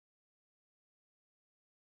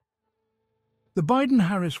The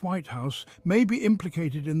Biden-Harris White House may be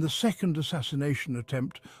implicated in the second assassination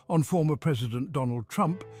attempt on former President Donald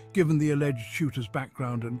Trump, given the alleged shooter's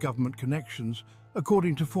background and government connections,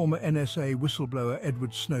 according to former NSA whistleblower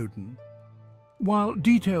Edward Snowden. While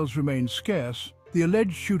details remain scarce, the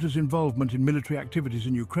alleged shooter's involvement in military activities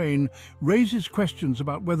in Ukraine raises questions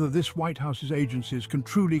about whether this White House's agencies can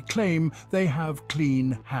truly claim they have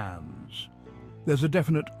clean hands. There's a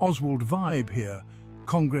definite Oswald vibe here.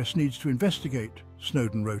 Congress needs to investigate,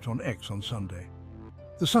 Snowden wrote on X on Sunday.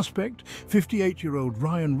 The suspect, 58-year-old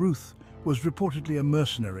Ryan Routh, was reportedly a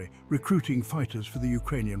mercenary recruiting fighters for the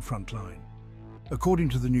Ukrainian frontline. According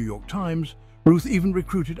to the New York Times, Routh even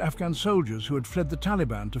recruited Afghan soldiers who had fled the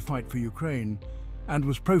Taliban to fight for Ukraine and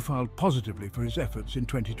was profiled positively for his efforts in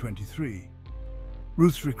 2023.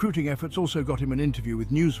 Routh's recruiting efforts also got him an interview with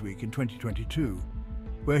Newsweek in 2022,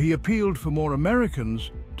 where he appealed for more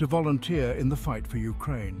Americans to volunteer in the fight for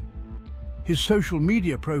Ukraine. His social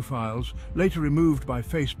media profiles, later removed by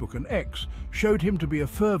Facebook and X, showed him to be a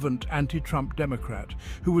fervent anti-Trump Democrat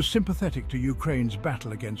who was sympathetic to Ukraine's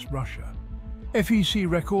battle against Russia. FEC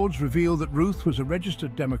records reveal that Routh was a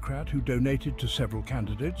registered Democrat who donated to several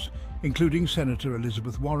candidates, including Senator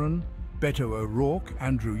Elizabeth Warren, Beto O'Rourke,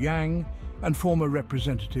 Andrew Yang, and former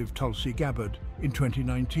Representative Tulsi Gabbard in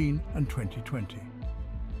 2019 and 2020.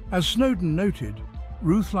 As Snowden noted,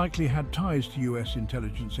 Routh likely had ties to US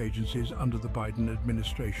intelligence agencies under the Biden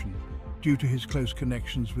administration due to his close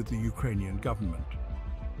connections with the Ukrainian government.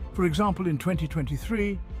 For example, in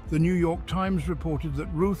 2023, the New York Times reported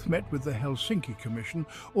that Routh met with the Helsinki Commission,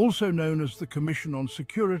 also known as the Commission on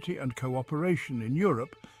Security and Cooperation in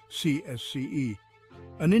Europe, CSCE,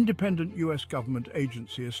 an independent US government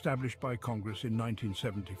agency established by Congress in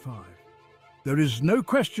 1975. There is no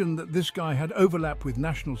question that this guy had overlap with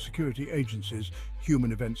national security agencies,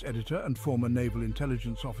 Human Events editor and former Naval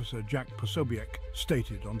Intelligence Officer Jack Posobiec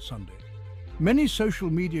stated on Sunday. Many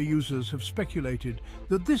social media users have speculated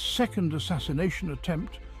that this second assassination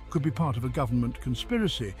attempt could be part of a government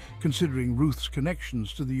conspiracy, considering Routh's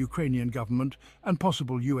connections to the Ukrainian government and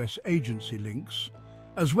possible US agency links,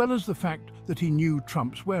 as well as the fact that he knew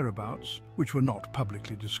Trump's whereabouts, which were not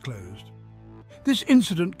publicly disclosed. This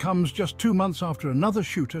incident comes just 2 months after another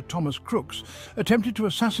shooter, Thomas Crooks, attempted to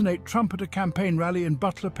assassinate Trump at a campaign rally in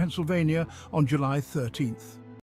Butler, Pennsylvania on July 13th.